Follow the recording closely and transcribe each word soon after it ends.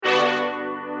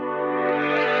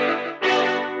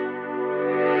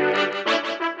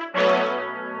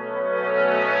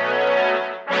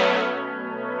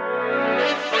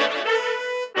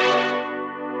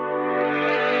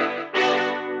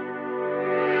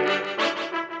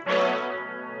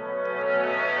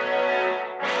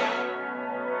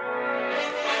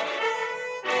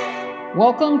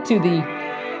Welcome to the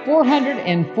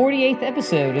 448th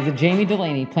episode of the Jami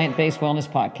Dulaney Plant-Based Wellness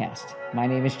Podcast. My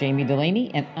name is Jami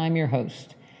Dulaney, and I'm your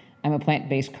host. I'm a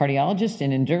plant-based cardiologist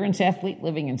and endurance athlete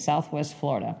living in Southwest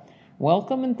Florida.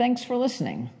 Welcome and thanks for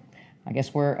listening. I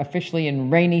guess we're officially in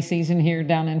rainy season here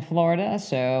down in Florida,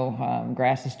 so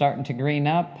grass is starting to green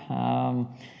up.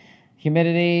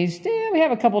 Humidities, we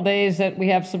have a couple days that we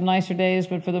have some nicer days,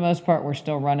 but for the most part, we're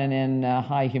still running in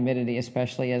high humidity,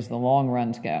 especially as the long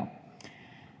runs go.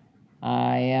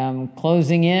 I am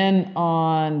closing in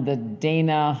on the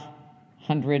Dana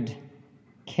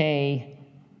 100K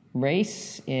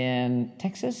race in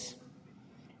Texas,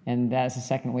 and that's the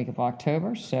second week of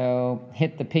October. So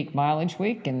hit the peak mileage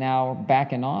week, and now we're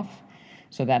backing off.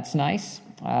 So that's nice.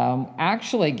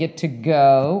 Actually get to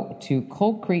go to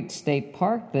Cold Creek State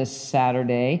Park this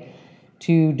Saturday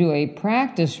to do a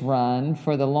practice run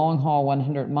for the long haul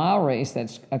 100-mile race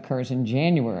that occurs in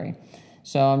January.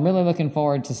 So I'm really looking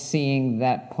forward to seeing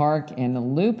that park in the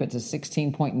loop. It's a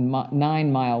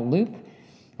 16.9-mile loop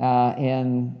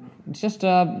in just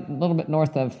a little bit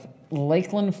north of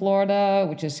Lakeland, Florida,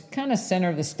 which is kind of center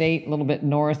of the state, a little bit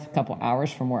north, a couple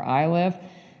hours from where I live.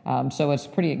 So it's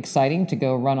pretty exciting to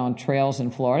go run on trails in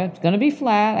Florida. It's going to be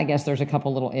flat. I guess there's a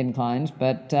couple little inclines,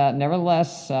 but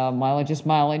nevertheless, mileage is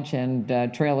mileage and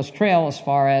trail is trail as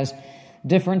far as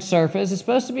different surface. It's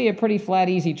supposed to be a pretty flat,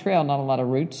 easy trail, not a lot of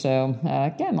roots. So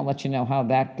again, I'll let you know how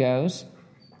that goes.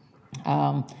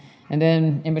 And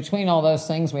then in between all those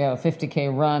things, we have a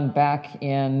 50K run back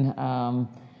in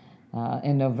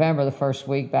November, the first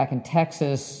week, back in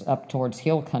Texas, up towards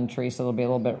hill country. So there'll be a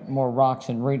little bit more rocks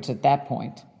and roots at that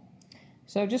point.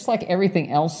 So just like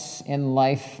everything else in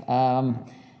life,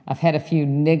 I've had a few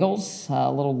niggles,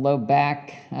 a little low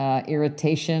back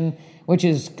irritation, which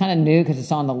is kind of new because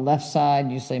it's on the left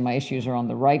side. Usually my issues are on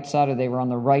the right side, or they were on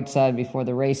the right side before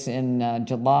the race in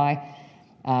July.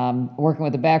 Working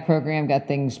with the back program, got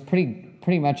things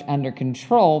pretty much under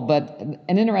control, but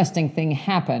an interesting thing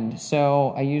happened.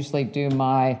 So I usually do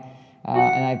my,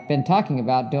 and I've been talking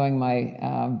about doing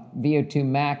my VO2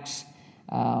 max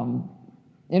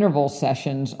interval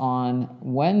sessions on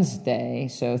Wednesday.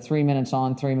 So 3 minutes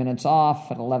on, 3 minutes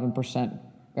off at 11%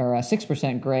 or a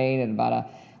 6% grade at about a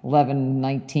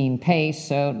 11:19 pace,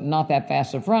 so not that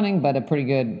fast of running, but a pretty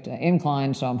good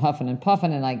incline, so I'm huffing and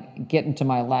puffing, and I get into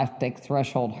my lactic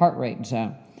threshold heart rate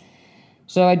zone.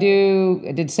 So I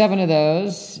did 7 of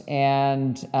those,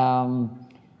 and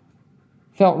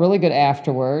felt really good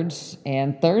afterwards,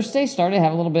 and Thursday started to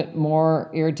have a little bit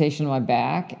more irritation in my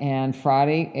back, and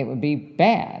Friday it would be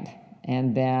bad.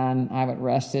 And then I would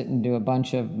rest it and do a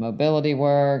bunch of mobility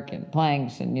work and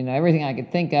planks and, everything I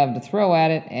could think of to throw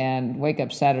at it, and wake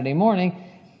up Saturday morning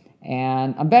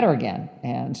and I'm better again.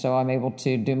 And so I'm able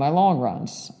to do my long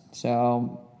runs.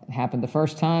 So it happened the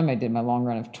first time. I did my long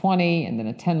run of 20 and then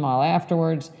a 10-mile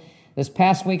afterwards. This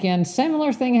past weekend,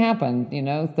 similar thing happened.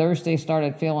 Thursday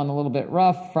started feeling a little bit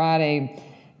rough. Friday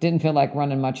didn't feel like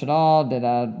running much at all.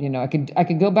 I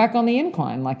could go back on the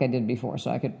incline like I did before.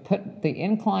 So I could put the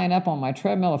incline up on my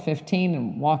treadmill of 15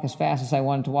 and walk as fast as I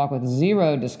wanted to walk with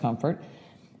zero discomfort.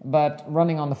 But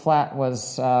running on the flat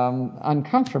was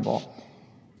uncomfortable.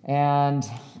 And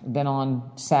then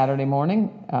on Saturday morning,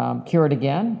 cured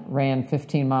again, ran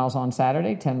 15 miles on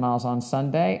Saturday, 10 miles on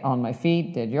Sunday, on my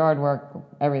feet, did yard work,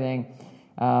 everything,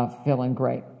 feeling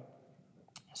great.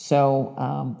 So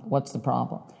what's the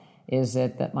problem? Is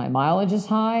it that my mileage is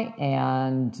high,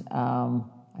 and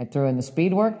I threw in the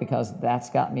speed work because that's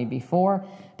got me before,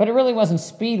 but it really wasn't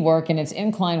speed work, and it's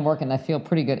incline work, and I feel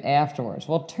pretty good afterwards.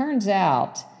 Well, it turns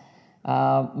out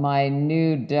my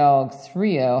new dog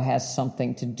Threo has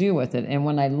something to do with it, and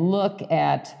when I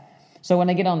when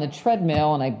I get on the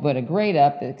treadmill and I put a grade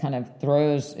up, it kind of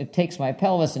it takes my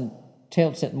pelvis and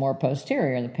tilts it more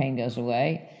posterior, and the pain goes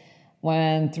away.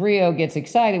 When Threo gets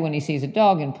excited when he sees a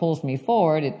dog and pulls me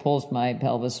forward, it pulls my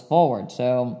pelvis forward.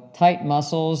 So tight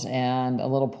muscles and a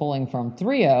little pulling from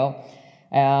Threo,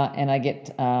 and I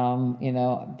get,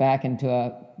 back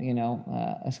into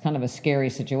it's kind of a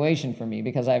scary situation for me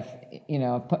because I've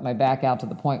put my back out to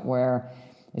the point where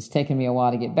it's taken me a while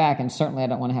to get back, and certainly I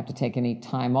don't want to have to take any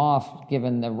time off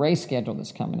given the race schedule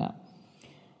that's coming up.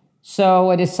 So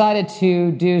I decided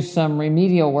to do some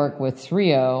remedial work with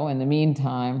Threo in the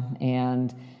meantime,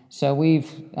 and so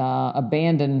we've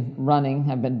abandoned running.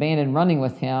 I've been abandoned running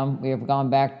with him. We have gone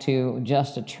back to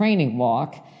just a training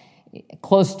walk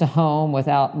close to home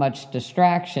without much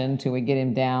distraction till we get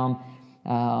him down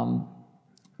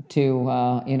to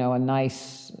a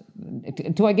nice.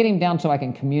 Till I get him down so I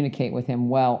can communicate with him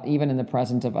well, even in the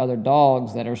presence of other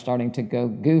dogs that are starting to go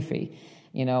goofy.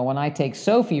 when I take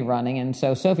Sophie running, and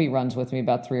so Sophie runs with me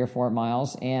about 3 or 4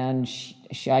 miles, and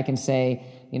I can say,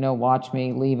 watch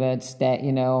me, leave it, stay,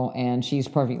 and she's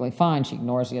perfectly fine. She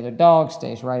ignores the other dog,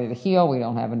 stays right at the heel. We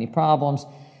don't have any problems.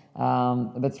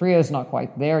 But Trio's not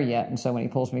quite there yet, and so when he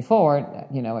pulls me forward,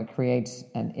 it creates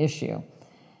an issue.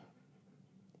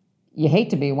 You hate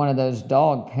to be one of those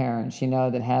dog parents,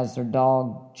 that has their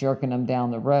dog jerking them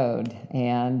down the road.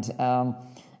 And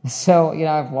so,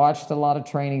 I've watched a lot of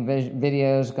training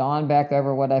videos, gone back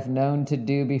over what I've known to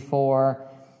do before.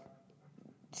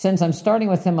 Since I'm starting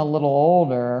with him a little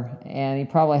older, and he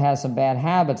probably has some bad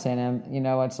habits in him,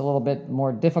 it's a little bit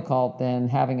more difficult than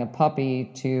having a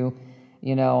puppy to,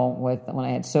 when I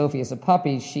had Sophie as a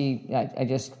puppy, I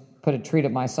just put a treat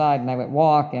at my side and I would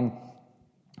walk, and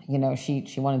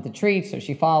she wanted the treat, so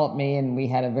she followed me, and we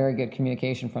had a very good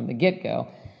communication from the get-go.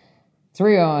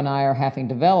 Trio and I are having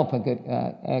to develop a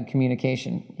good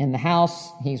communication. In the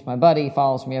house, he's my buddy, he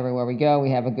follows me everywhere we go,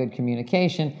 we have a good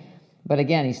communication, but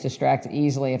again, he's distracted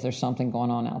easily if there's something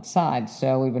going on outside.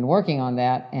 So we've been working on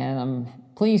that, and I'm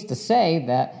pleased to say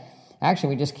that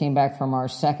actually we just came back from our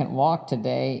second walk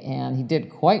today, and he did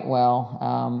quite well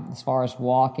as far as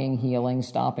walking, heeling,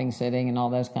 stopping, sitting, and all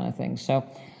those kind of things. So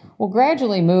we'll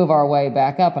gradually move our way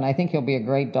back up, and I think he'll be a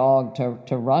great dog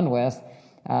to run with.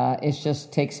 It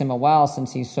just takes him a while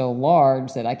since he's so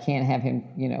large that I can't have him,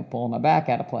 pulling my back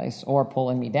out of place or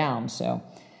pulling me down. So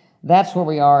that's where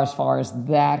we are as far as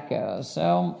that goes.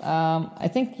 So I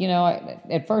think,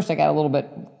 at first I got a little bit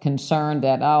concerned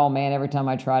that, oh man, every time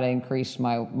I try to increase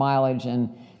my mileage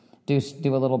and do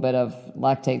a little bit of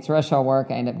lactate threshold work,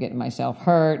 I end up getting myself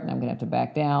hurt and I'm going to have to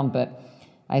back down. But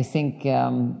I think,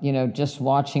 just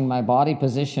watching my body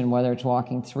position, whether it's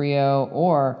walking 3-0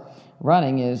 or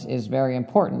running, is very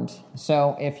important.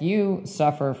 So if you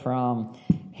suffer from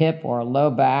hip or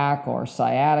low back or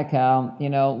sciatica,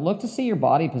 look to see your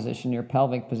body position, your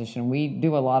pelvic position. We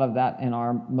do a lot of that in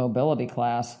our mobility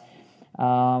class,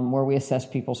 where we assess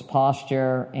people's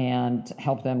posture and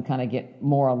help them kind of get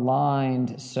more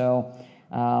aligned. So,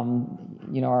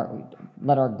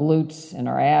 let our glutes and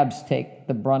our abs take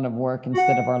the brunt of work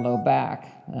instead of our low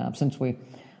back. Since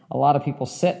a lot of people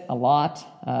sit a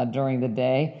lot during the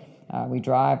day, we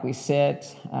drive, we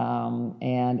sit,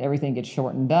 and everything gets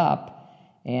shortened up,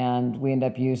 and we end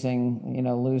up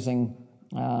losing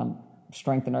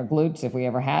strength in our glutes if we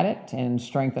ever had it, and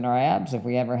strength in our abs if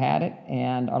we ever had it,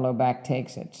 and our low back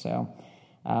takes it. So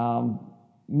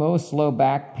most low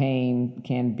back pain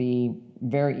can be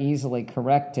very easily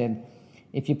corrected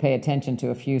if you pay attention to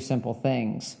a few simple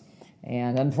things.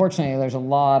 And unfortunately, there's a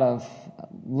lot of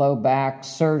low back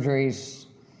surgeries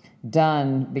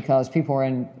done because people are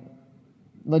in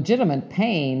legitimate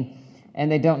pain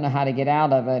and they don't know how to get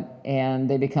out of it, and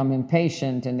they become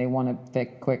impatient and they want a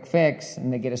quick fix,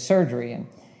 and they get a surgery. And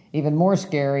even more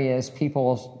scary is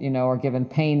people, are given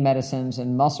pain medicines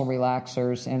and muscle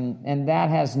relaxers, and that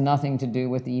has nothing to do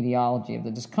with the etiology of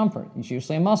the discomfort. It's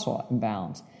usually a muscle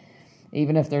imbalance.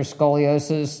 Even if there's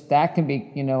scoliosis, that can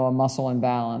be, a muscle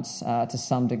imbalance to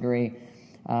some degree.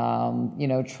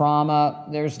 Trauma,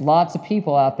 there's lots of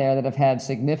people out there that have had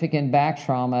significant back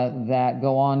trauma that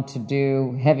go on to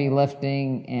do heavy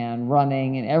lifting and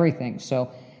running and everything.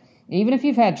 So even if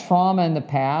you've had trauma in the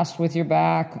past with your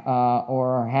back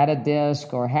or had a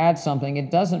disc or had something,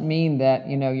 it doesn't mean that,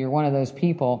 you're one of those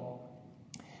people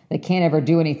that can't ever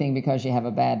do anything because you have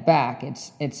a bad back.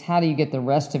 It's how do you get the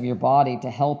rest of your body to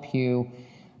help you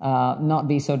not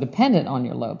be so dependent on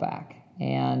your low back.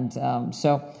 And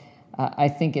so I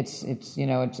think it's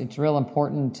real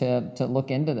important to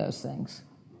look into those things.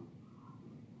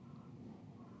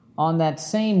 On that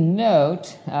same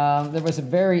note, there was a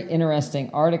very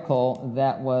interesting article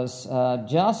that was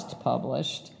just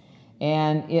published,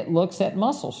 and it looks at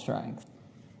muscle strength.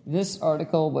 This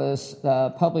article was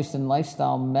published in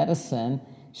Lifestyle Medicine.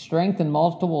 Strength and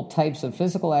multiple types of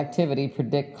physical activity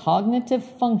predict cognitive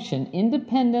function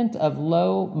independent of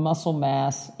low muscle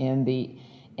mass in the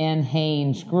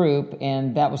NHANES group,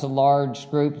 and that was a large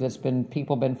group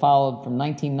people been followed from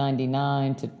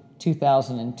 1999 to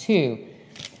 2002.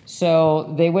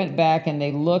 So they went back and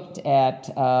they looked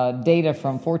at data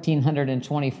from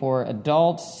 1,424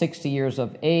 adults, 60 years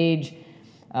of age,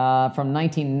 from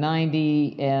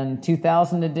 1990 and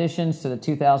 2000 editions to the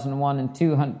 2001 and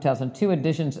 2002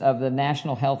 editions of the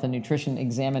National Health and Nutrition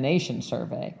Examination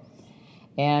Survey.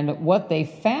 And what they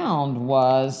found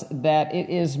was that it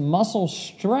is muscle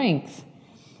strength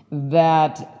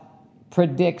that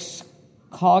predicts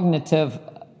cognitive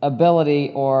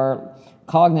ability or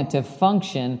cognitive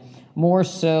function more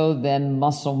so than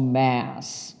muscle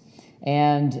mass.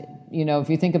 And, if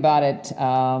you think about it,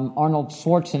 Arnold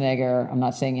Schwarzenegger, I'm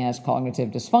not saying he has cognitive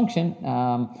dysfunction,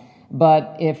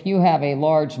 but if you have a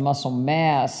large muscle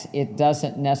mass, it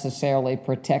doesn't necessarily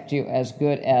protect you as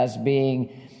good as being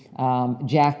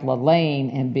Jack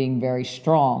LaLanne and being very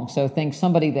strong. So think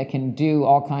somebody that can do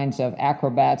all kinds of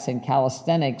acrobats and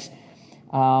calisthenics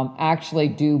actually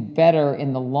do better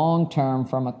in the long term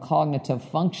from a cognitive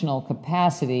functional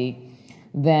capacity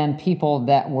than people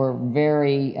that were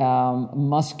very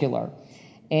muscular.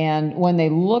 And when they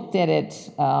looked at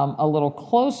it a little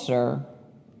closer,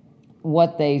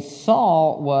 what they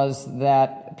saw was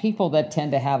that people that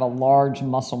tend to have a large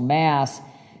muscle mass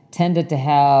tended to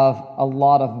have a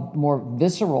lot of more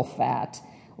visceral fat,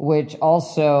 which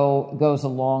also goes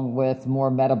along with more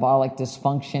metabolic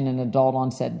dysfunction and adult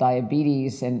onset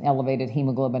diabetes and elevated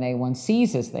hemoglobin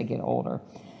A1Cs as they get older.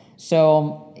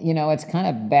 So, it's kind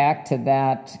of back to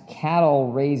that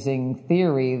cattle raising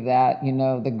theory that,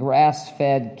 the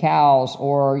grass-fed cows,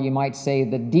 or you might say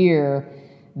the deer,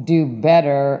 do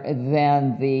better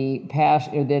than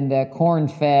the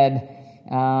corn-fed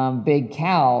big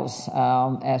cows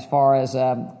as far as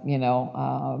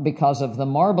because of the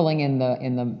marbling in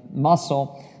the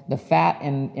muscle, the fat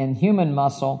in human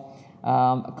muscle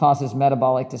causes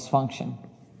metabolic dysfunction.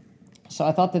 So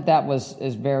I thought that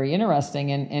is very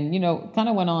interesting, and kind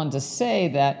of went on to say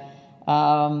that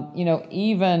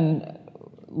even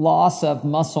loss of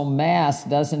muscle mass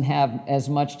doesn't have as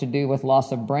much to do with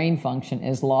loss of brain function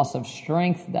as loss of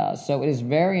strength does. So it is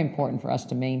very important for us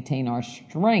to maintain our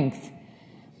strength.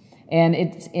 And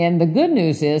the good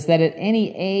news is that at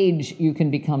any age you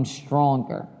can become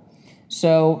stronger.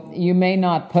 So you may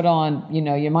not put on,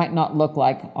 you might not look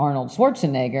like Arnold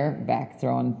Schwarzenegger, back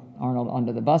throwing Arnold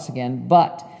under the bus again,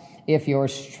 but if you're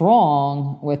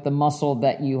strong with the muscle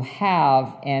that you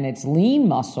have and it's lean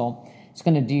muscle, it's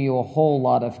going to do you a whole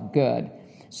lot of good.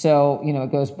 So,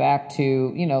 it goes back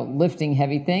to, lifting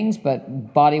heavy things,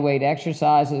 but body weight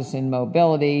exercises and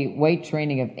mobility, weight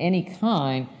training of any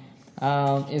kind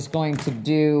is going to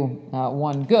do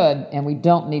one good, and we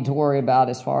don't need to worry about,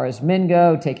 as far as men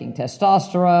go, taking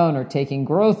testosterone or taking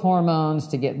growth hormones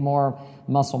to get more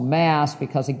muscle mass,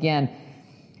 because again,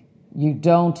 you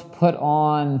don't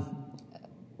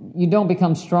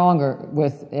become stronger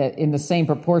in the same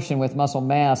proportion with muscle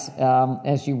mass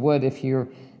as you would if you're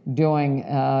doing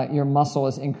your muscle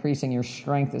is increasing, your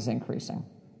strength is increasing.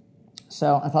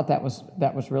 So I thought that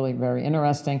was really very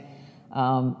interesting.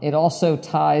 It also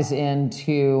ties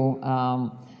into,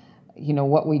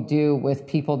 what we do with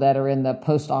people that are in the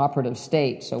post-operative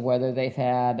state. So whether they've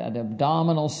had an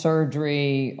abdominal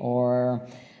surgery or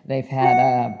they've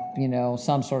had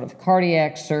some sort of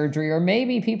cardiac surgery, or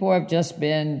maybe people have just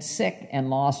been sick and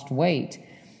lost weight,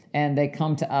 and they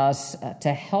come to us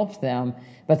to help them,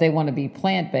 but they want to be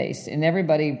plant-based. And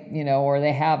everybody, or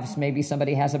maybe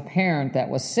somebody has a parent that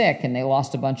was sick and they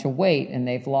lost a bunch of weight and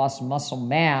they've lost muscle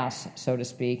mass, so to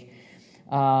speak.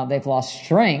 They've lost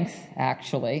strength,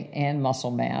 actually, and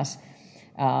muscle mass.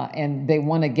 And they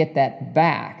want to get that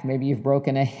back. Maybe you've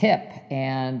broken a hip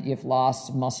and you've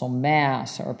lost muscle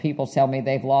mass, or people tell me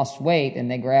they've lost weight and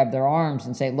they grab their arms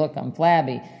and say, look, I'm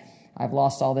flabby. I've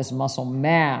lost all this muscle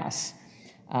mass.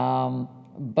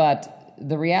 But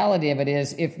the reality of it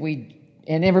is,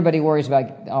 and everybody worries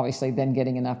about, obviously, then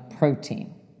getting enough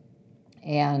protein.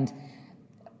 And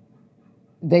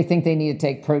they think they need to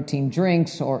take protein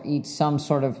drinks or eat some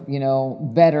sort of,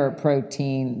 better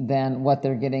protein than what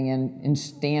they're getting in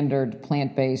standard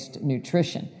plant-based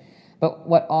nutrition. But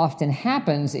what often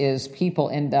happens is people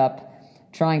end up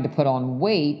trying to put on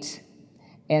weight,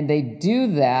 and they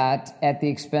do that at the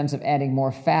expense of adding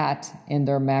more fat in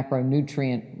their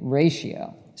macronutrient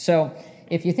ratio. So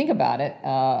if you think about it,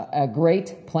 a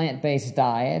great plant-based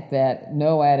diet that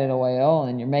no added oil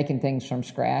and you're making things from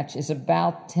scratch is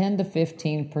about 10 to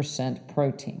 15%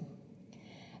 protein.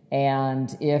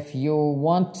 And if you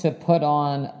want to put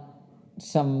on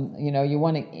some, you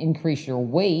want to increase your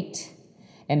weight,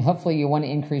 and hopefully you want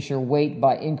to increase your weight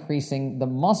by increasing the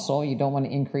muscle, you don't want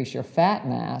to increase your fat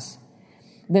mass,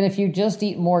 then if you just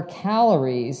eat more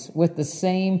calories with the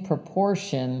same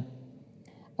proportion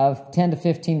of 10 to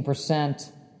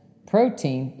 15%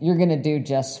 protein, you're going to do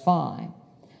just fine.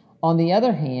 On the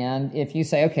other hand, if you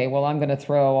say, okay, well, I'm going to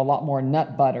throw a lot more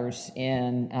nut butters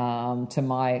in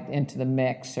into the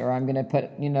mix, or I'm going to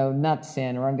put nuts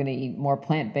in, or I'm going to eat more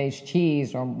plant-based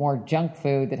cheese or more junk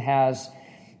food that has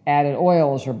added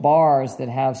oils, or bars that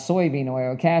have soybean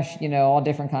oil, all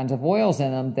different kinds of oils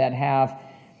in them that have,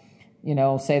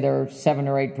 say they're 7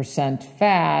 or 8%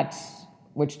 fat,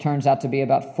 which turns out to be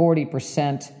about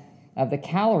 40% of the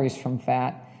calories from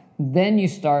fat, then you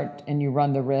start and you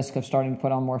run the risk of starting to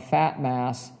put on more fat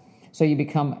mass. So you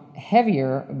become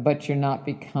heavier, but you're not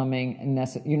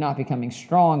becoming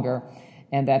stronger.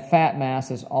 And that fat mass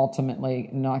is ultimately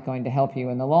not going to help you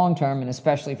in the long term. And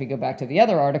especially if you go back to the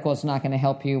other article, it's not going to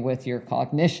help you with your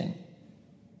cognition.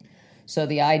 So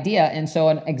the idea, and so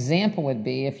an example would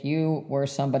be if you were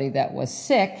somebody that was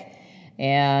sick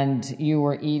and you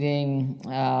were eating,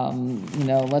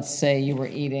 let's say you were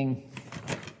eating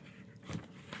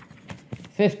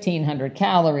 1,500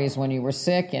 calories when you were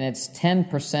sick and it's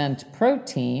 10%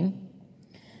 protein,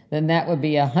 then that would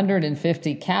be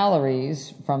 150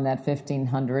 calories from that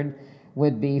 1,500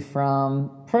 would be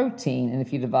from protein. And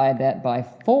if you divide that by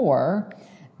 4,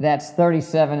 that's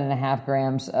 37.5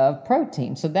 grams of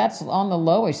protein. So that's on the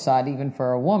lowest side even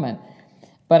for a woman.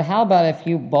 But how about if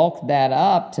you bulk that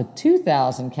up to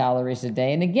 2,000 calories a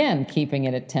day? And again, keeping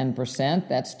it at 10%,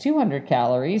 that's 200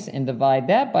 calories, and divide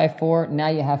that by 4, now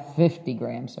you have 50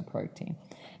 grams of protein.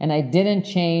 And I didn't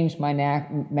change my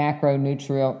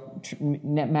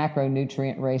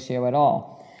macronutrient ratio at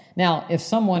all. Now, if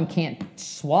someone can't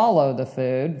swallow the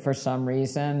food for some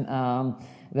reason,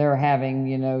 they're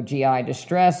having, GI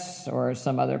distress or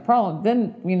some other problem,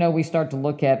 then, we start to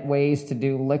look at ways to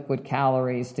do liquid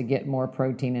calories to get more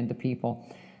protein into people.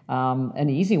 An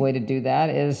easy way to do that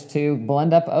is to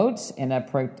blend up oats in a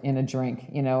drink, in a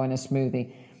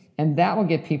smoothie. And that will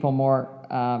get people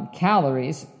more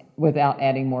calories without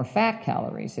adding more fat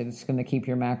calories. It's going to keep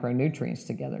your macronutrients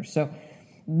together. So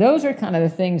those are kind of the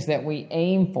things that we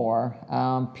aim for.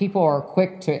 People are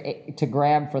quick to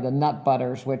grab for the nut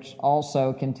butters, which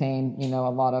also contain, a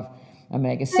lot of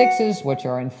omega-6s, which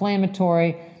are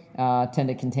inflammatory, tend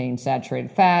to contain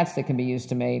saturated fats that can be used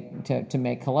to make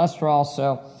cholesterol.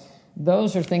 So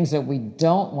those are things that we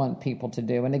don't want people to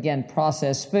do. And again,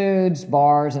 processed foods,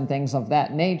 bars, and things of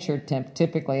that nature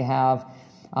typically have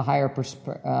a higher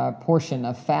portion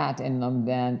of fat in them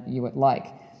than you would like.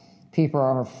 People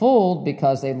are fooled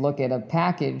because they look at a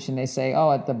package and they say,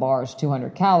 at the bar is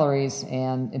 200 calories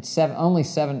and it's only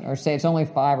 7, or say it's only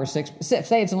 5 or 6,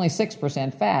 say it's only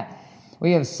 6% fat.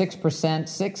 We have 6%,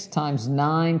 6 times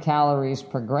 9 calories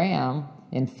per gram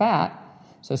in fat.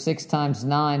 So 6 times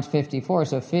 9 is 54.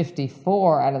 So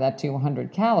 54 out of that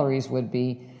 200 calories would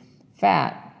be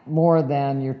fat, more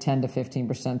than your 10 to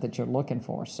 15% that you're looking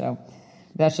for. So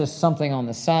that's just something on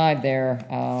the side there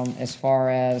as far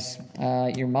as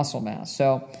your muscle mass.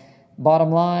 So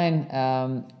bottom line,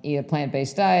 eat a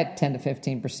plant-based diet, 10 to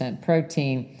 15%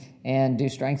 protein, and do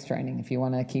strength training if you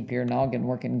want to keep your noggin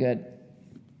working good.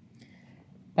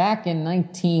 Back in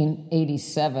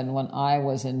 1987, when I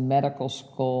was in medical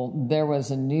school, there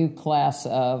was a new class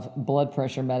of blood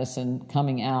pressure medicine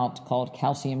coming out called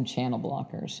calcium channel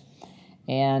blockers.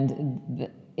 And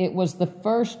it was the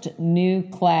first new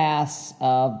class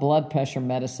of blood pressure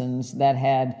medicines that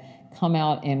had come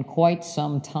out in quite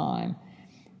some time.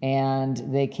 And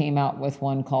they came out with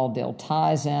one called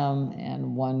diltiazem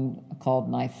and one called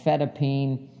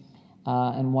nifedipine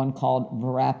and one called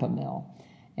verapamil.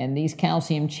 And these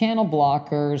calcium channel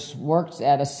blockers worked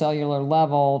at a cellular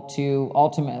level to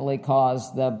ultimately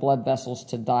cause the blood vessels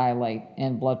to dilate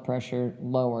and blood pressure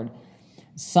lowered.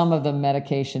 Some of the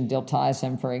medication,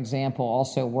 diltiazem, for example,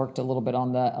 also worked a little bit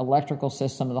on the electrical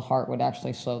system of the heart, would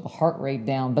actually slow the heart rate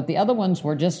down. But the other ones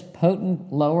were just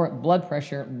potent lower blood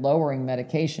pressure lowering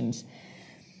medications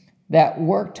that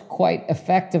worked quite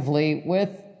effectively with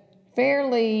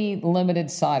fairly limited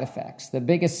side effects. The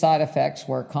biggest side effects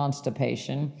were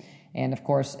constipation. And of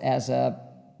course, as a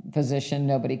physician,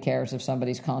 nobody cares if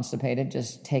somebody's constipated.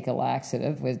 Just take a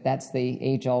laxative. That's the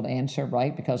age-old answer,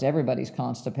 right? Because everybody's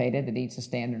constipated that eats a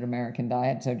standard American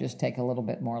diet, so just take a little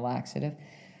bit more laxative.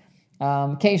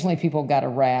 Occasionally, people got a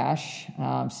rash.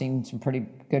 Seen some pretty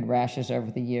good rashes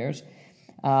over the years.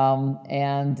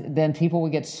 And then people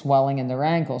would get swelling in their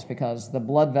ankles because the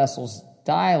blood vessels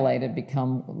dilated,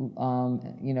 become,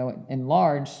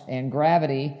 enlarged, and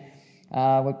gravity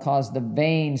would cause the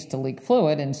veins to leak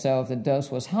fluid. And so if the dose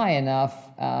was high enough,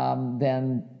 and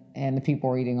the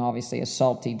people were eating obviously a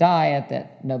salty diet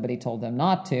that nobody told them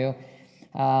not to,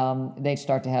 they'd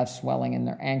start to have swelling in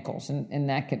their ankles. And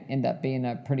that could end up being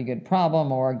a pretty good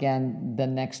problem. Or again, the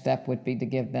next step would be to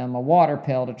give them a water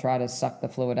pill to try to suck the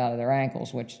fluid out of their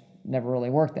ankles, which never really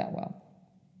worked that well.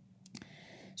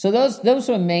 So those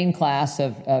were the main class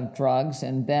of drugs.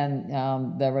 And then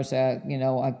there was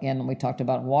again, we talked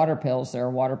about water pills. There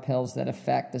are water pills that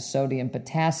affect the sodium,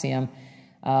 potassium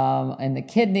in the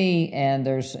kidney. And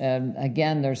there's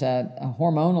a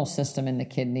hormonal system in the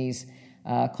kidneys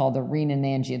called the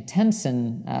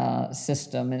renin-angiotensin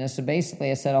system. And it's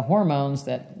basically a set of hormones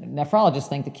that nephrologists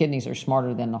think the kidneys are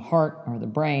smarter than the heart or the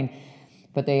brain,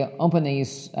 but they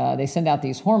they send out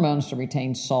these hormones to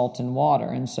retain salt and water.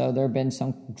 And so there have been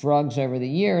some drugs over the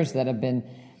years that have been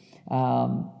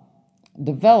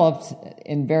developed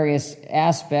in various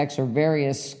aspects or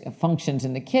various functions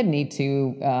in the kidney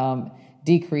to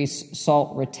decrease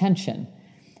salt retention.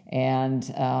 And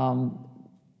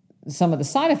some of the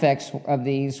side effects of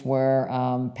these were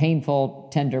painful,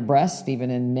 tender breasts,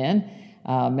 even in men,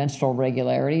 menstrual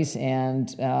irregularities, and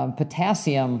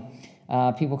potassium.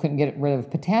 People couldn't get rid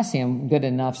of potassium good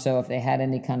enough, so if they had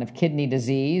any kind of kidney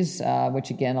disease, which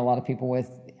again a lot of people with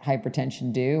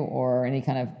hypertension do, or any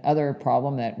kind of other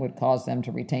problem that would cause them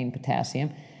to retain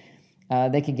potassium,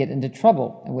 they could get into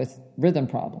trouble with rhythm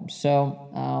problems. So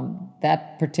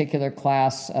that particular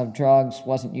class of drugs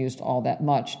wasn't used all that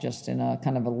much, just in a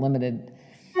kind of a limited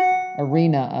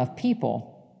arena of people.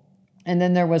 And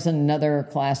then there was another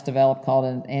class developed called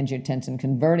an angiotensin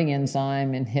converting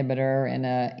enzyme inhibitor and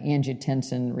an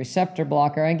angiotensin receptor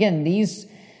blocker. Again, these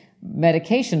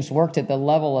medications worked at the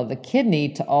level of the kidney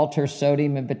to alter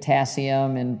sodium and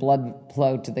potassium and blood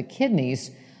flow to the kidneys,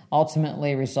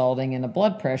 ultimately resulting in a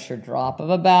blood pressure drop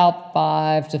of about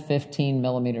 5 to 15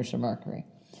 millimeters of mercury.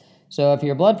 So if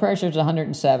your blood pressure is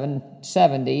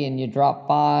 170 and you drop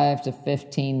 5 to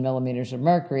 15 millimeters of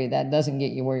mercury, that doesn't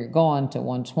get you where you're going to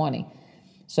 120.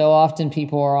 So often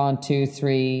people are on 2,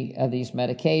 3 of these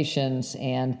medications,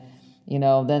 and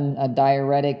then a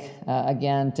diuretic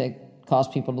again to cause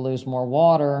people to lose more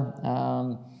water,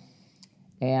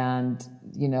 and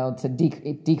to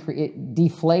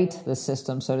deflate the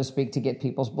system, so to speak, to get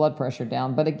people's blood pressure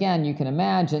down. But again, you can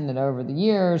imagine that over the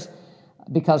years,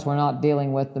 because we're not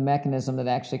dealing with the mechanism that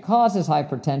actually causes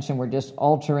hypertension, we're just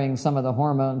altering some of the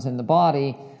hormones in the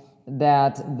body,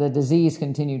 that the disease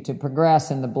continued to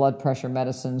progress and the blood pressure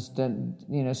medicines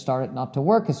started not to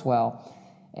work as well.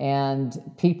 And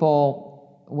people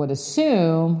would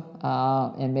assume,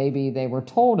 and maybe they were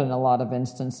told in a lot of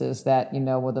instances, that,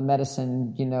 with the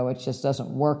medicine, it just doesn't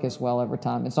work as well over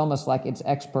time. It's almost like its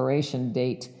expiration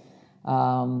date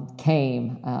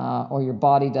came, or your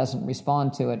body doesn't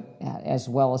respond to it as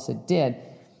well as it did.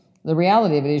 The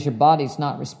reality of it is your body's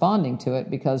not responding to it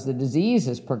because the disease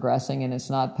is progressing and it's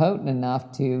not potent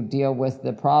enough to deal with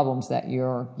the problems that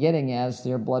you're getting as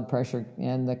your blood pressure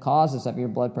and the causes of your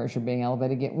blood pressure being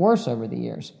elevated get worse over the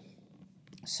years.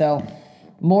 So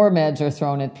more meds are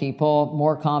thrown at people,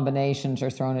 more combinations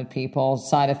are thrown at people,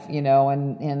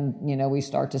 we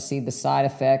start to see the side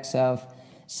effects of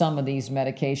some of these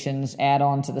medications add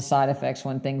on to the side effects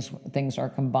when things are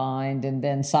combined, and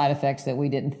then side effects that we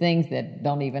didn't think, that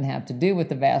don't even have to do with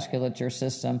the vasculature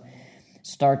system,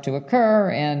 start to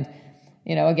occur. And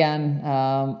again,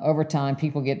 over time,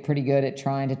 people get pretty good at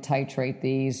trying to titrate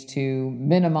these to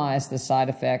minimize the side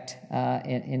effect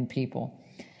in people.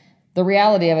 The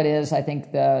reality of it is, I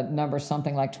think the number is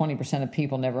something like 20% of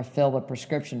people never fill the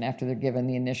prescription after they're given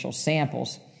the initial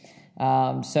samples.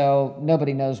 So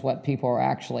nobody knows what people are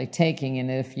actually taking, and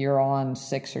if you're on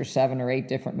 6 or 7 or 8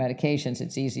 different medications,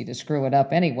 it's easy to screw it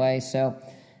up anyway, so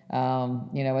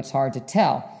it's hard to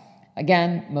tell.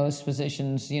 Again, most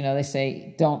physicians, they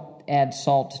say don't add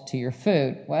salt to your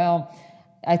food. Well,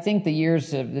 I think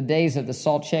the days of the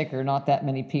salt shaker, not that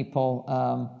many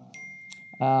people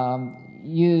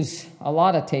use a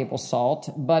lot of table salt,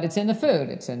 but it's in the food.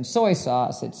 It's in soy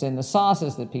sauce. It's in the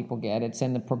sauces that people get. It's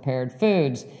in the prepared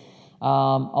foods. A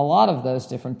lot of those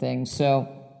different things. So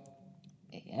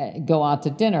go out to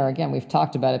dinner. Again, we've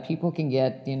talked about it. People can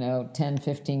get, 10,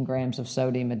 15 grams of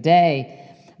sodium a day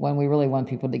when we really want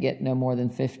people to get no more than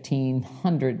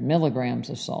 1,500 milligrams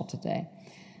of salt a day.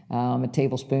 A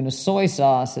tablespoon of soy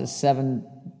sauce is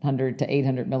 700 to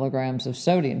 800 milligrams of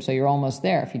sodium. So you're almost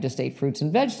there. If you just ate fruits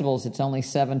and vegetables, it's only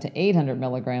 700 to 800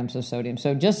 milligrams of sodium.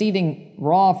 So just eating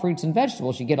raw fruits and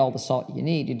vegetables, you get all the salt you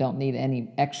need. You don't need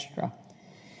any extra.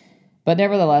 But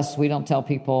nevertheless, we don't tell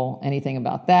people anything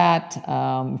about that.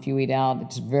 If you eat out,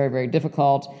 it's very, very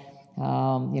difficult.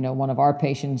 One of our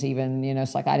patients even,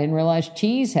 it's like, I didn't realize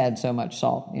cheese had so much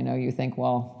salt. You think,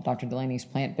 well, Dr. Dulaney's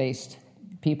plant-based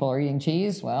people are eating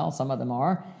cheese. Well, some of them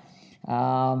are.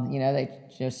 They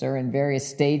just are in various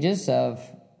stages of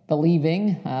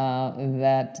believing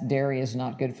that dairy is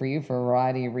not good for you for a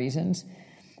variety of reasons.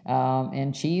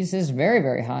 And cheese is very,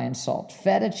 very high in salt.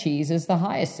 Feta cheese is the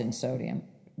highest in sodium.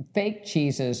 Fake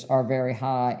cheeses are very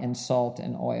high in salt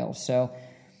and oil. So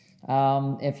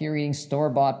if you're eating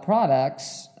store-bought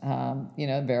products,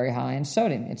 very high in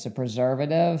sodium. It's a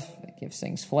preservative. It gives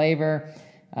things flavor.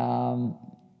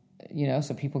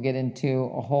 so people get into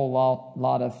a whole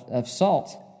lot of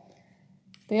salt.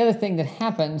 The other thing that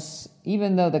happens,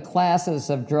 even though the classes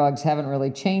of drugs haven't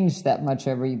really changed that much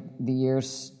over the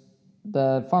years,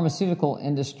 the pharmaceutical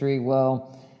industry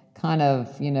will kind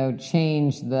of,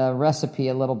 change the recipe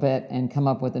a little bit and come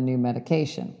up with a new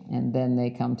medication. And then they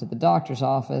come to the doctor's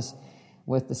office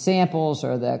with the samples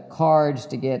or the cards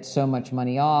to get so much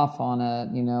money off on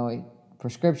a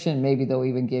prescription. Maybe they'll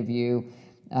even give you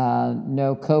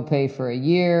no copay for a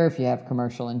year if you have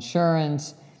commercial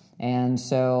insurance. And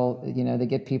so, they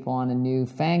get people on a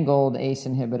newfangled ACE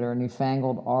inhibitor, a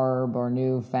newfangled ARB, or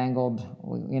newfangled,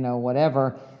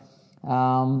 whatever.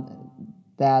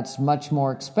 That's much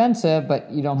more expensive,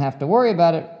 but you don't have to worry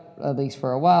about it, at least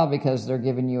for a while, because they're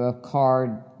giving you a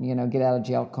card, get out of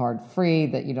jail card free,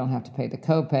 that you don't have to pay the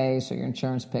copay, so your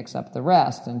insurance picks up the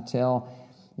rest until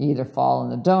you either fall in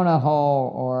the donut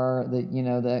hole or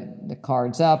the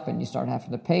card's up and you start having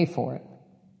to pay for it.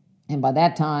 And by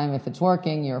that time, if it's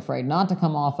working, you're afraid not to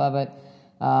come off of it,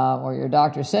 or your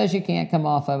doctor says you can't come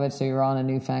off of it, so you're on a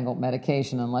newfangled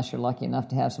medication unless you're lucky enough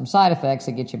to have some side effects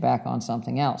that get you back on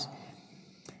something else.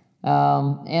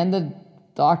 And the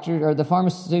doctor or the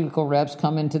pharmaceutical reps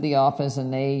come into the office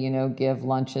and they, give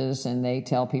lunches and they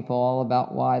tell people all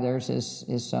about why theirs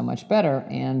is so much better.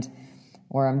 And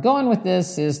where I'm going with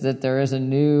this is that there is a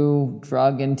new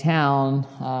drug in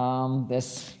town,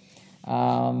 this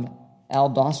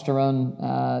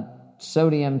aldosterone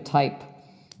sodium type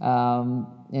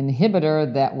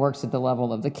inhibitor that works at the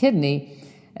level of the kidney,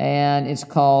 and it's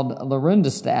called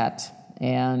lorundrostat.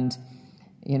 And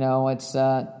it's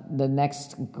the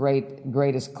next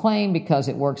greatest claim because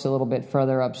it works a little bit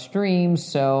further upstream.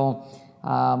 So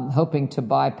hoping to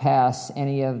bypass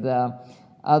any of the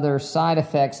other side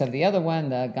effects of the other one,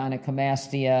 the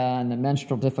gynecomastia and the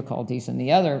menstrual difficulties and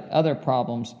the other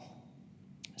problems.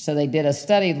 So they did a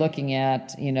study looking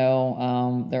at,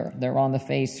 they're on the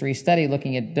phase 3 study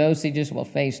looking at dosages,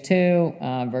 phase 2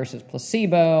 versus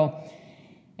placebo.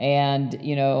 And,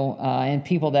 and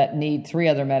people that need 3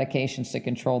 other medications to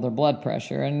control their blood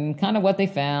pressure. And kind of what they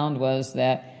found was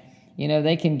that,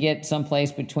 they can get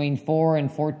someplace between 4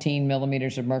 and 14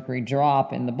 millimeters of mercury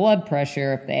drop in the blood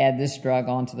pressure if they add this drug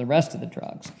onto the rest of the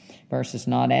drugs versus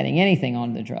not adding anything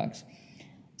onto the drugs.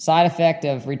 Side effect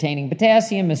of retaining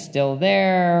potassium is still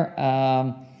there.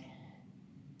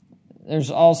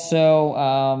 There's also,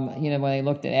 when they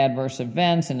looked at adverse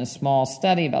events in a small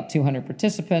study, about 200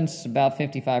 participants, about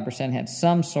 55% had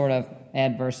some sort of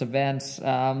adverse events,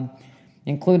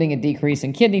 including a decrease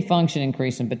in kidney function,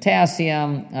 increase in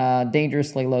potassium,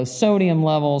 dangerously low sodium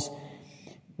levels,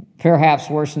 perhaps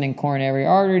worsening coronary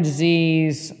artery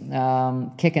disease,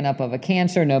 kicking up of a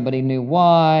cancer. Nobody knew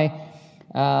why.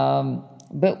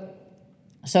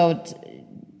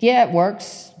 It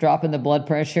works, dropping the blood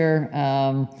pressure.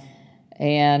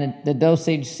 And the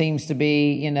dosage seems to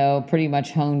be, pretty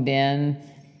much honed in.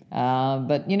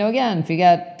 But, again, if you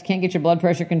can't get your blood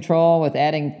pressure control with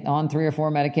adding on 3 or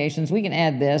 4 medications, we can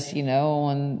add this,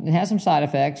 and it has some side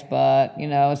effects, but,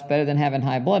 it's better than having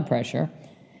high blood pressure.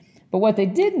 But what they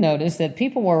did notice that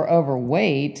people who were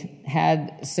overweight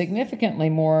had significantly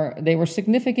more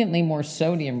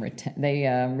sodium,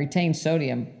 they retained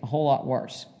sodium a whole lot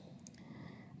worse.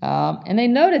 And they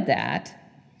noted that,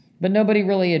 but nobody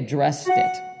really addressed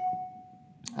it.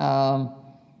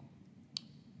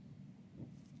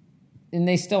 And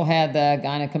they still had the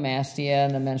gynecomastia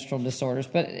and the menstrual disorders.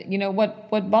 But,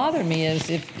 what bothered me is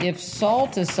if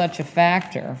salt is such a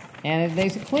factor, and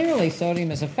clearly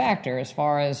sodium is a factor as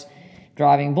far as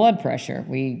driving blood pressure.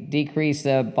 We decrease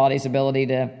the body's ability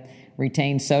to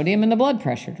retain sodium and the blood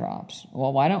pressure drops.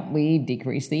 Well, why don't we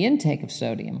decrease the intake of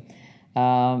sodium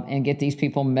and get these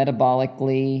people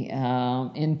metabolically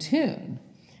in tune?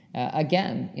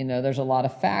 Again, there's a lot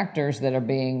of factors that are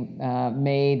being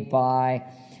made by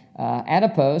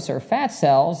adipose or fat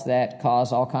cells that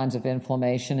cause all kinds of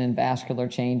inflammation and vascular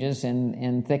changes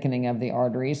and thickening of the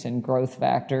arteries and growth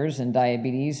factors and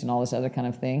diabetes and all this other kind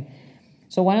of thing.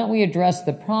 So why don't we address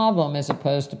the problem as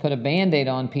opposed to put a Band-Aid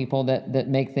on people that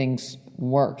make things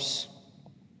worse?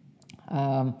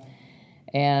 It's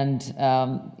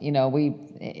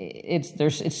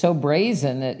so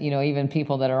brazen that, even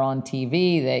people that are on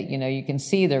TV that, you can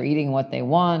see they're eating what they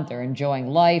want, they're enjoying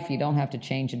life. You don't have to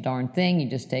change a darn thing. You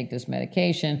just take this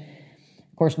medication.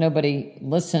 Of course, nobody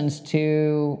listens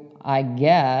to, I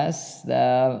guess,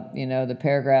 the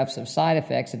paragraphs of side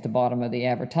effects at the bottom of the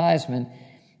advertisement.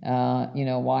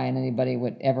 Why anybody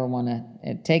would ever want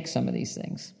to take some of these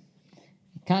things.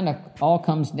 It kind of all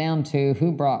comes down to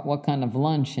who brought what kind of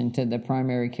lunch into the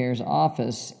primary care's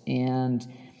office. And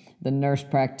the nurse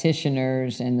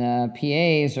practitioners and the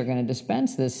PAs are going to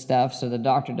dispense this stuff so the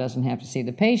doctor doesn't have to see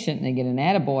the patient, and they get an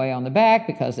attaboy on the back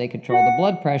because they control the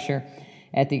blood pressure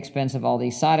at the expense of all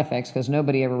these side effects, because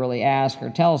nobody ever really asks or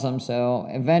tells them. So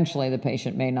eventually the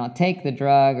patient may not take the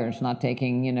drug, or is not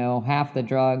taking, half the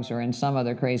drugs, or in some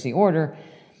other crazy order,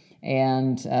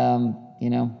 and,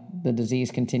 the disease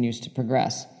continues to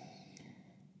progress.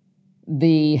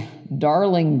 The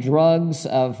darling drugs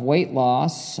of weight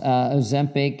loss,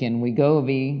 Ozempic and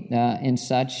Wegovy and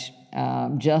such,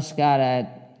 just got a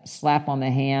slap on the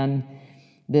hand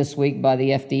this week by the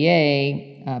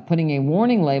FDA, putting a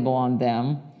warning label on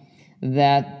them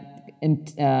that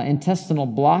intestinal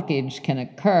blockage can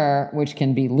occur, which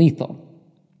can be lethal.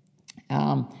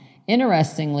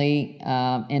 Interestingly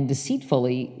and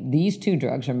deceitfully, these two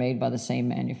drugs are made by the same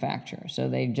manufacturer. So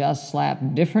they just slap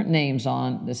different names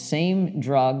on the same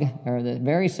drug, or the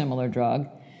very similar drug,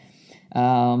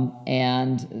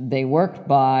 and they work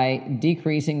by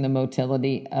decreasing the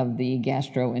motility of the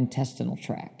gastrointestinal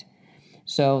tract.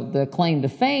 So the claim to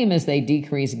fame is they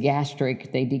decrease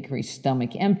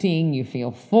stomach emptying, you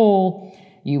feel full,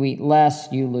 you eat less,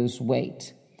 you lose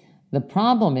weight. The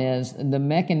problem is the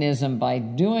mechanism by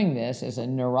doing this is a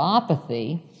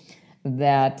neuropathy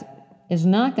that is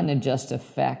not going to just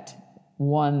affect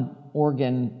one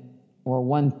organ or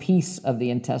one piece of the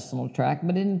intestinal tract,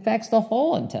 but it infects the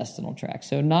whole intestinal tract.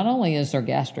 So not only is there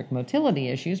gastric motility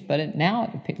issues, but it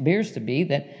appears to be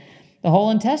that the whole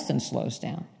intestine slows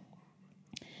down.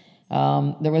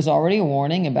 There was already a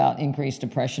warning about increased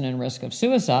depression and risk of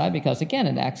suicide because, again,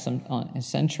 it acts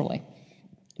essentially.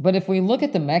 But if we look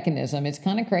at the mechanism, it's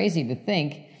kind of crazy to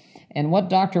think, and what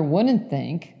doctor wouldn't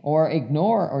think or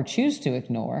ignore or choose to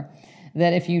ignore,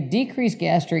 that if you decrease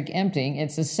gastric emptying,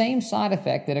 it's the same side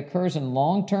effect that occurs in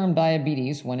long-term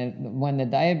diabetes when the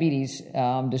diabetes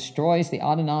destroys the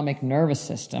autonomic nervous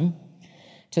system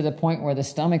to the point where the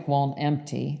stomach won't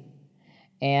empty,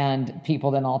 and people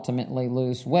then ultimately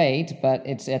lose weight, but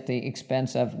it's at the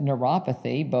expense of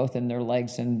neuropathy, both in their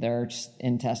legs and their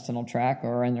intestinal tract,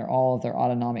 or in all of their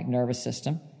autonomic nervous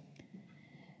system.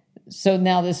 So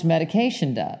now this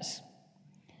medication does.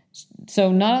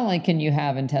 So not only can you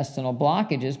have intestinal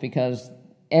blockages because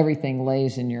everything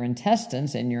lays in your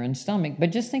intestines and your stomach,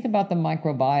 but just think about the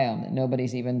microbiome that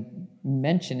nobody's even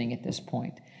mentioning at this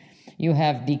point. You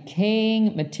have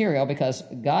decaying material because,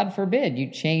 God forbid, you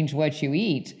change what you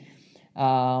eat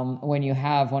when you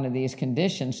have one of these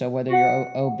conditions. So whether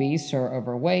you're obese or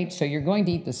overweight, so you're going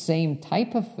to eat the same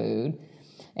type of food,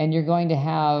 and you're going to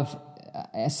have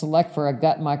select for a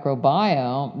gut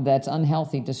microbiome that's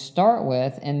unhealthy to start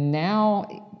with, and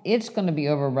now it's going to be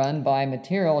overrun by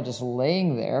material just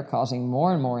laying there, causing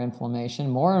more and more inflammation,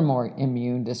 more and more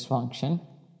immune dysfunction,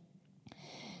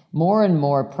 more and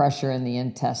more pressure in the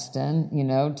intestine,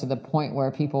 to the point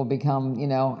where people become,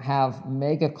 have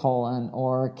megacolon,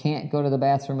 or can't go to the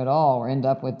bathroom at all, or end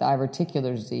up with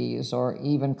diverticular disease, or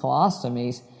even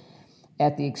colostomies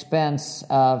at the expense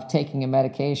of taking a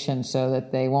medication so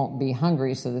that they won't be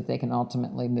hungry, so that they can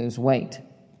ultimately lose weight.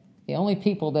 The only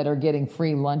people that are getting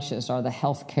free lunches are the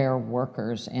healthcare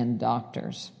workers and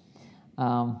doctors.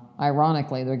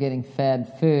 Ironically, they're getting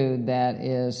fed food that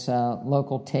is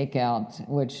local takeout,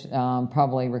 which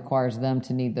probably requires them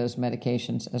to need those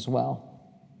medications as well.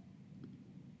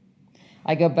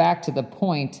 I go back to the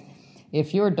point,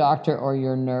 if your doctor or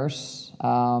your nurse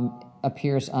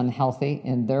appears unhealthy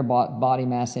and their body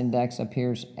mass index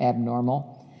appears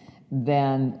abnormal,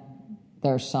 then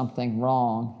there's something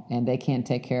wrong and they can't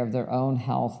take care of their own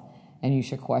health, and you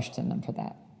should question them for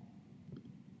that.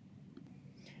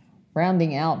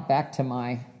 Rounding out back to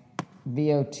my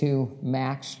VO2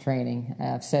 max training,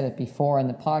 I've said it before in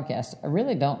the podcast, I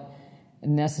really don't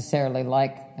necessarily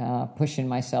like pushing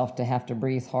myself to have to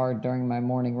breathe hard during my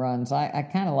morning runs. I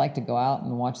kind of like to go out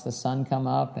and watch the sun come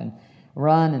up and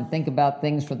run and think about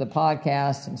things for the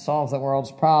podcast and solve the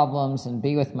world's problems and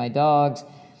be with my dogs.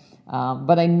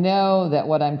 But I know that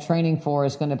what I'm training for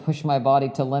is going to push my body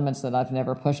to limits that I've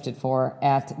never pushed it for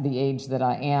at the age that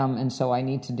I am, and so I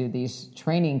need to do these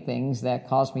training things that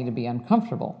cause me to be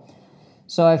uncomfortable.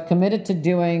 So I've committed to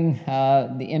doing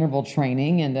the interval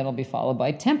training, and that'll be followed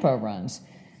by tempo runs.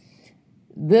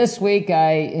 This week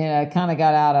I kind of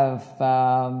got out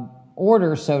of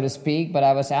order, so to speak, but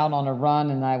I was out on a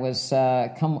run and I was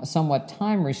somewhat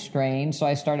time restrained, so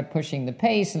I started pushing the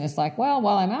pace, and it's like, well,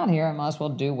 while I'm out here, I might as well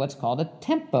do what's called a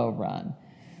tempo run.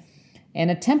 And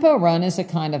a tempo run is a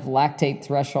kind of lactate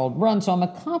threshold run, so I'm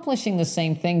accomplishing the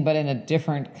same thing, but in a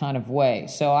different kind of way.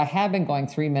 So I have been going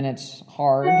 3 minutes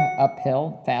hard,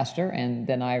 uphill, faster, and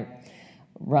then I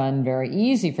run very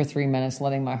easy for 3 minutes,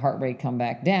 letting my heart rate come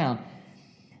back down.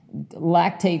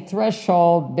 lactate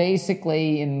threshold,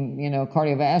 basically in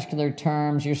cardiovascular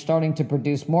terms, you're starting to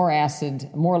produce more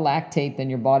lactate than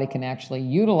your body can actually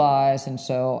utilize, and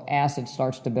so acid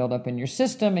starts to build up in your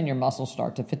system and your muscles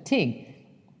start to fatigue.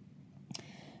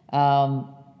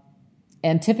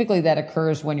 And typically that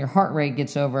occurs when your heart rate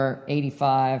gets over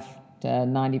 85 to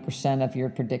 90% of your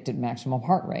predicted maximum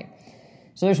heart rate.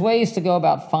 So there's ways to go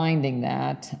about finding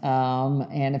that,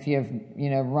 and if you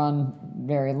have run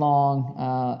very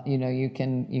long, you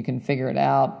can figure it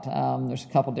out. There's a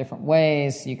couple different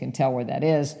ways you can tell where that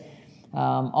is.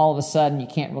 All of a sudden, you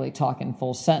can't really talk in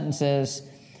full sentences.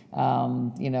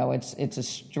 It's a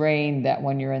strain that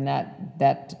when you're in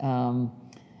that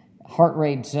heart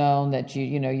rate zone that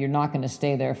you're not going to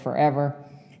stay there forever.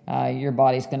 Your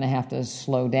body's going to have to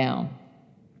slow down.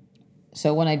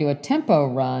 So when I do a tempo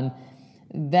run,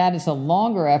 that is a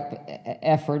longer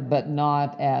effort, but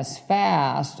not as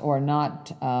fast or not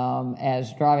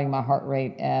as driving my heart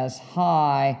rate as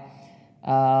high,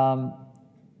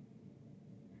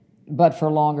 but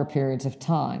for longer periods of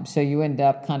time. So you end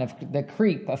up kind of the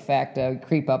creep effect,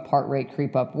 creep up heart rate,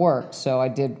 creep up work. So I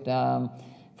did,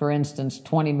 for instance,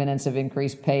 20 minutes of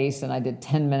increased pace, and I did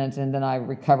 10 minutes, and then I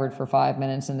recovered for 5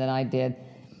 minutes, and then I did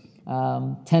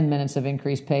 10 minutes of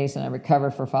increased pace, and I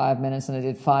recovered for 5 minutes, and I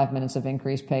did 5 minutes of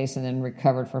increased pace, and then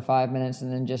recovered for 5 minutes,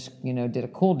 and then just, did a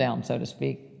cool down, so to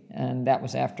speak. And that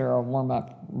was after a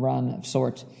warm-up run of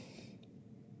sorts.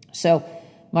 So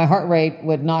my heart rate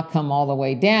would not come all the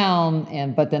way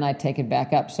down, but then I'd take it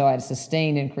back up. So I had a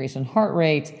sustained increase in heart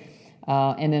rate.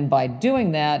 And then by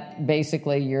doing that,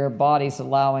 basically your body's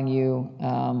allowing you,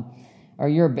 or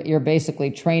you're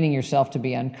basically training yourself to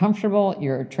be uncomfortable.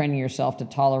 You're training yourself to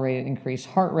tolerate an increased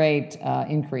heart rate,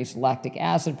 increased lactic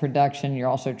acid production. You're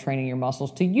also training your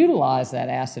muscles to utilize that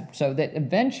acid so that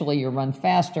eventually you run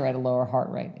faster at a lower heart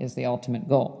rate is the ultimate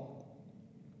goal.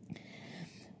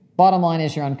 Bottom line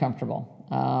is you're uncomfortable.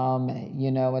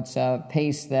 It's a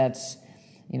pace that's,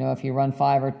 if you run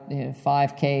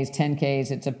 5Ks,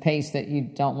 10Ks, it's a pace that you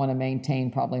don't want to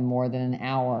maintain probably more than an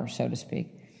hour, so to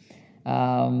speak.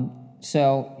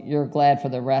 So you're glad for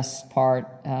the rest part.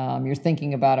 You're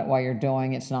thinking about it while you're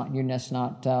doing it. You're just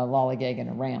not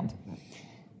lollygagging around.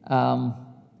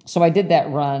 So I did that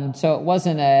run. So it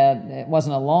wasn't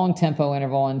a long tempo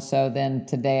interval, and so then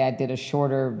today I did a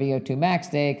shorter VO2 max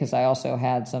day because I also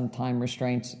had some time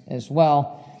restraints as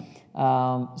well.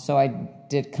 So I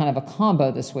did kind of a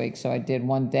combo this week. So I did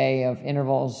 1 day of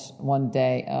intervals, 1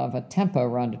 day of a tempo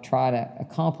run to try to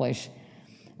accomplish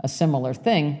a similar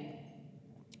thing.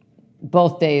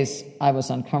 Both days I was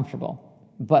uncomfortable,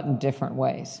 but in different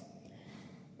ways.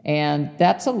 And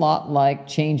that's a lot like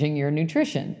changing your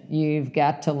nutrition. You've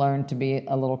got to learn to be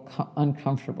a little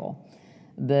uncomfortable.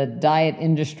 The diet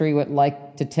industry would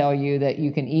like to tell you that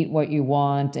you can eat what you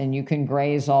want and you can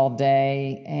graze all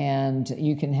day and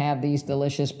you can have these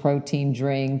delicious protein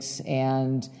drinks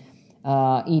and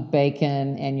eat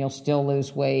bacon and you'll still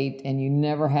lose weight and you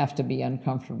never have to be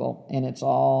uncomfortable. And it's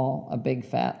all a big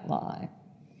fat lie.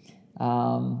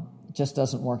 It just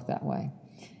doesn't work that way.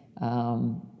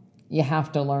 You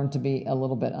have to learn to be a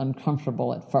little bit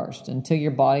uncomfortable at first until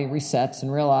your body resets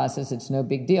and realizes it's no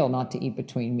big deal not to eat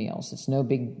between meals. It's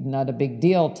not a big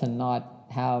deal to not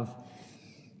have,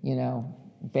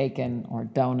 bacon or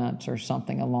donuts or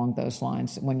something along those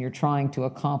lines when you're trying to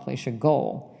accomplish a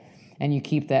goal and you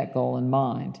keep that goal in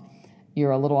mind.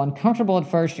 You're a little uncomfortable at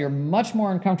first. You're much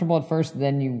more uncomfortable at first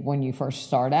than when you first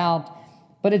start out.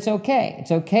 But it's okay. It's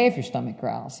okay if your stomach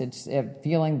growls. It's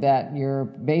feeling that your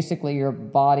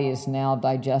body is now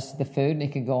digested the food and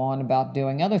it can go on about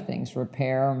doing other things,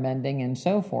 repair, mending, and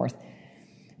so forth.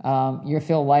 You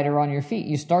feel lighter on your feet.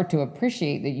 You start to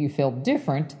appreciate that you feel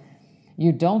different.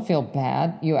 You don't feel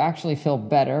bad. You actually feel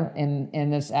better, and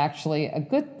it's actually a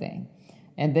good thing.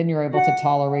 And then you're able to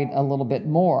tolerate a little bit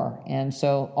more. And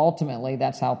so ultimately,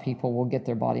 that's how people will get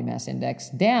their body mass index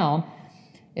down,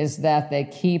 is that they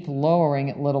keep lowering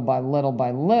it little by little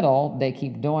by little. They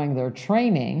keep doing their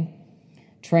training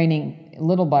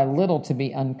little by little to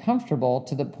be uncomfortable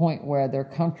to the point where they're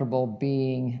comfortable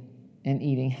being and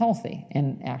eating healthy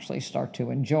and actually start to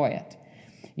enjoy it.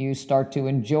 You start to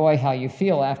enjoy how you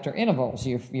feel after intervals.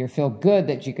 You feel good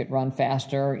that you could run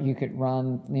faster, you could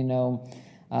run,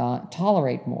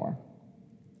 tolerate more.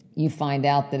 You find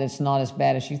out that it's not as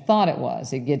bad as you thought it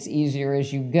was. It gets easier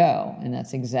as you go, and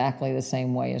that's exactly the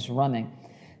same way as running.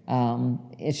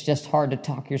 It's just hard to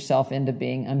talk yourself into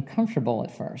being uncomfortable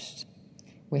at first.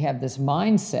 We have this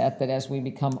mindset that as we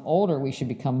become older, we should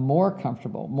become more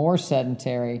comfortable, more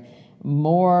sedentary,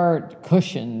 more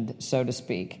cushioned, so to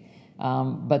speak.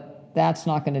 But that's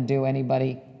not going to do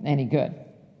anybody any good.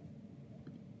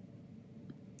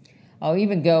 I'll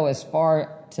even go as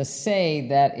far to say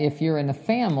that if you're in a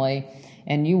family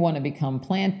and you want to become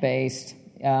plant-based,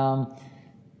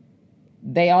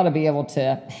 they ought to be able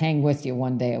to hang with you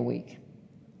one day a week.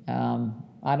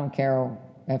 I don't care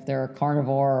if they're a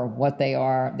carnivore or what they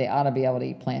are, they ought to be able to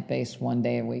eat plant-based one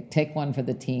day a week. Take one for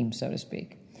the team, so to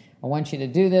speak. I want you to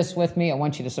do this with me. I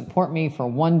want you to support me for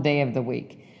one day of the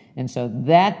week. And so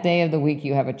that day of the week,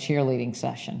 you have a cheerleading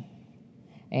session.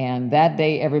 And that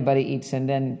day, everybody eats, and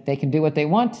then they can do what they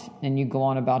want, and you go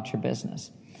on about your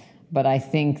business. But I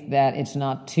think that it's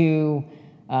not too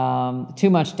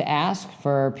much to ask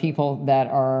for people that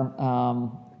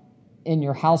are in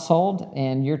your household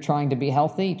and you're trying to be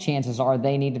healthy. Chances are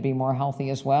they need to be more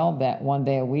healthy as well, that one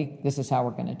day a week, this is how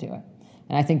we're going to do it.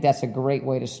 And I think that's a great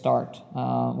way to start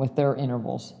with their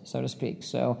intervals, so to speak.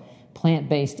 So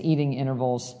plant-based eating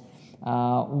intervals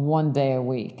one day a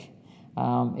week.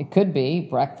 It could be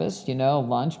breakfast,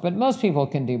 lunch, but most people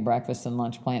can do breakfast and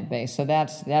lunch plant-based. So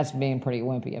that's being pretty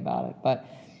wimpy about it. But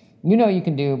you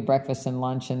can do breakfast and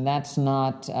lunch, and that's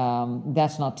not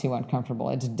too uncomfortable.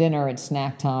 It's dinner, it's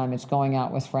snack time, it's going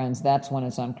out with friends. That's when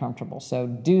it's uncomfortable. So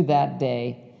do that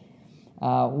day,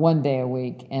 one day a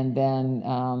week, and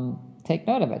then take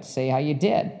note of it. See how you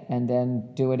did, and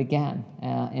then do it again,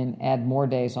 and add more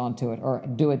days onto it, or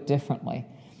do it differently.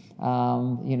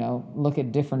 Look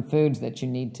at different foods that you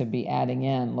need to be adding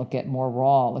in. Look at more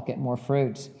raw. Look at more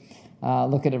fruits.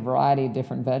 Look at a variety of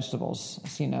different vegetables.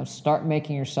 So, start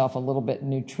making yourself a little bit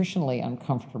nutritionally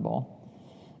uncomfortable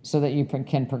so that you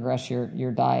can progress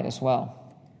your diet as well.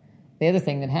 The other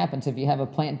thing that happens, if you have a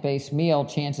plant-based meal,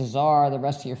 chances are the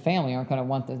rest of your family aren't going to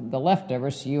want the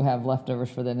leftovers, so you have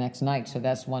leftovers for the next night. So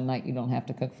that's one night you don't have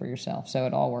to cook for yourself. So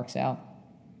it all works out.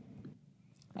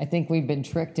 I think we've been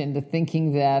tricked into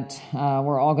thinking that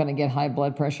we're all going to get high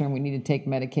blood pressure and we need to take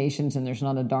medications, and there's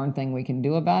not a darn thing we can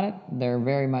do about it. There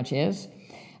very much is.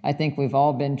 I think we've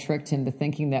all been tricked into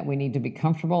thinking that we need to be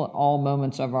comfortable at all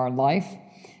moments of our life,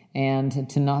 and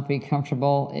to not be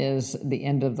comfortable is the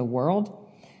end of the world.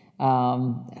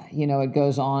 It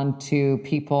goes on to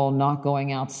people not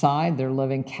going outside. They're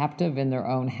living captive in their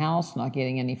own house, not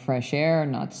getting any fresh air,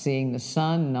 not seeing the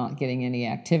sun, not getting any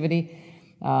activity.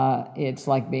 It's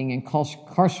like being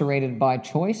incarcerated by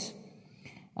choice.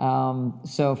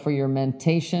 So for your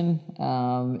mentation,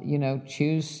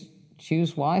 choose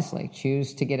wisely.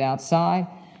 Choose to get outside.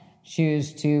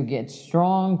 Choose to get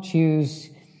strong. Choose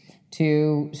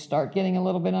to start getting a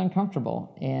little bit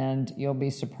uncomfortable. And you'll be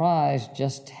surprised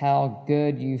just how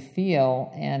good you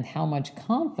feel and how much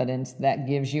confidence that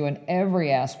gives you in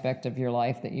every aspect of your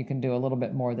life, that you can do a little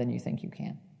bit more than you think you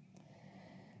can.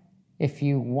 If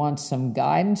you want some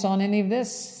guidance on any of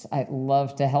this, I'd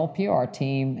love to help you. Our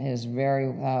team is very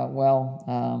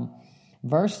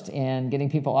versed in getting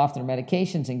people off their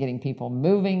medications and getting people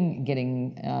moving,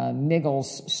 getting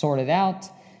niggles sorted out.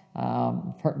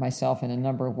 Hurt myself in a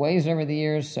number of ways over the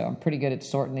years, so I'm pretty good at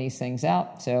sorting these things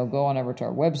out. So go on over to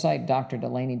our website,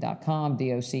 drdulaney.com,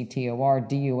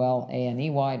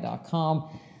 DOCTORDULANEY.com,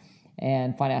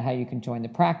 and find out how you can join the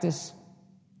practice.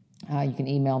 You can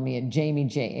email me at Jami,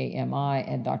 Jami,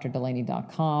 at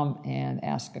drdulaney.com and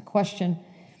ask a question.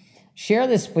 Share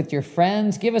this with your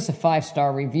friends. Give us a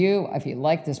 5-star review. If you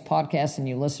like this podcast and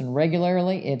you listen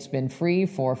regularly, it's been free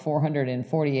for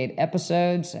 448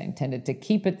 episodes. I intended to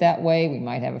keep it that way. We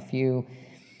might have a few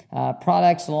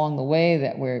products along the way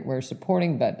that we're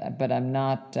supporting, but I'm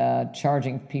not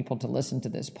charging people to listen to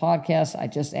this podcast. I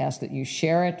just ask that you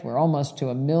share it. We're almost to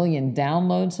 1 million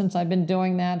downloads since I've been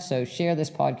doing that. So share this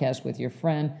podcast with your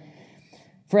friends.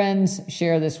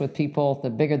 Share this with people. The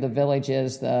bigger the village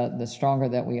is, the stronger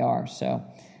that we are. So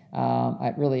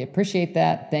I really appreciate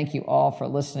that. Thank you all for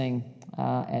listening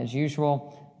as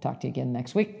usual. Talk to you again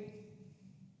next week.